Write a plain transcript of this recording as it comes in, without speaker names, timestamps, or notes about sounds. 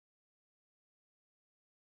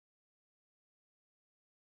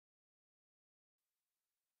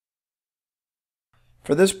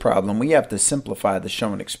For this problem, we have to simplify the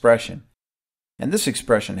shown expression. And this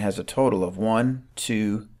expression has a total of 1,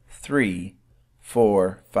 2, 3,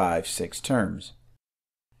 4, 5, 6 terms.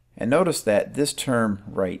 And notice that this term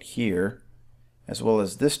right here, as well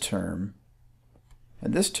as this term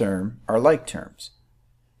and this term, are like terms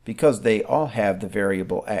because they all have the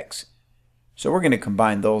variable x. So we're going to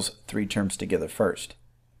combine those three terms together first.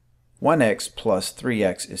 1x plus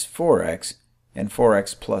 3x is 4x, and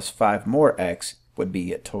 4x plus 5 more x would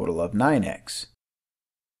be a total of 9x.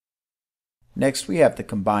 Next, we have to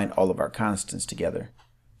combine all of our constants together.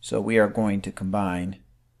 So we are going to combine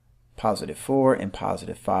positive 4 and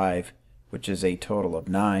positive 5, which is a total of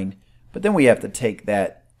 9. But then we have to take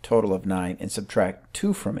that total of 9 and subtract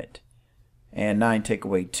 2 from it. And 9 take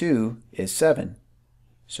away 2 is 7.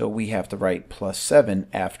 So we have to write plus 7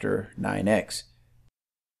 after 9x.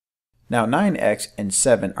 Now 9x and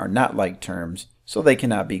 7 are not like terms, so they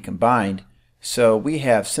cannot be combined. So we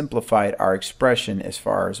have simplified our expression as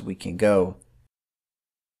far as we can go.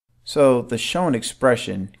 So the shown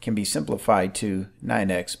expression can be simplified to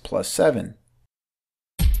 9x plus 7.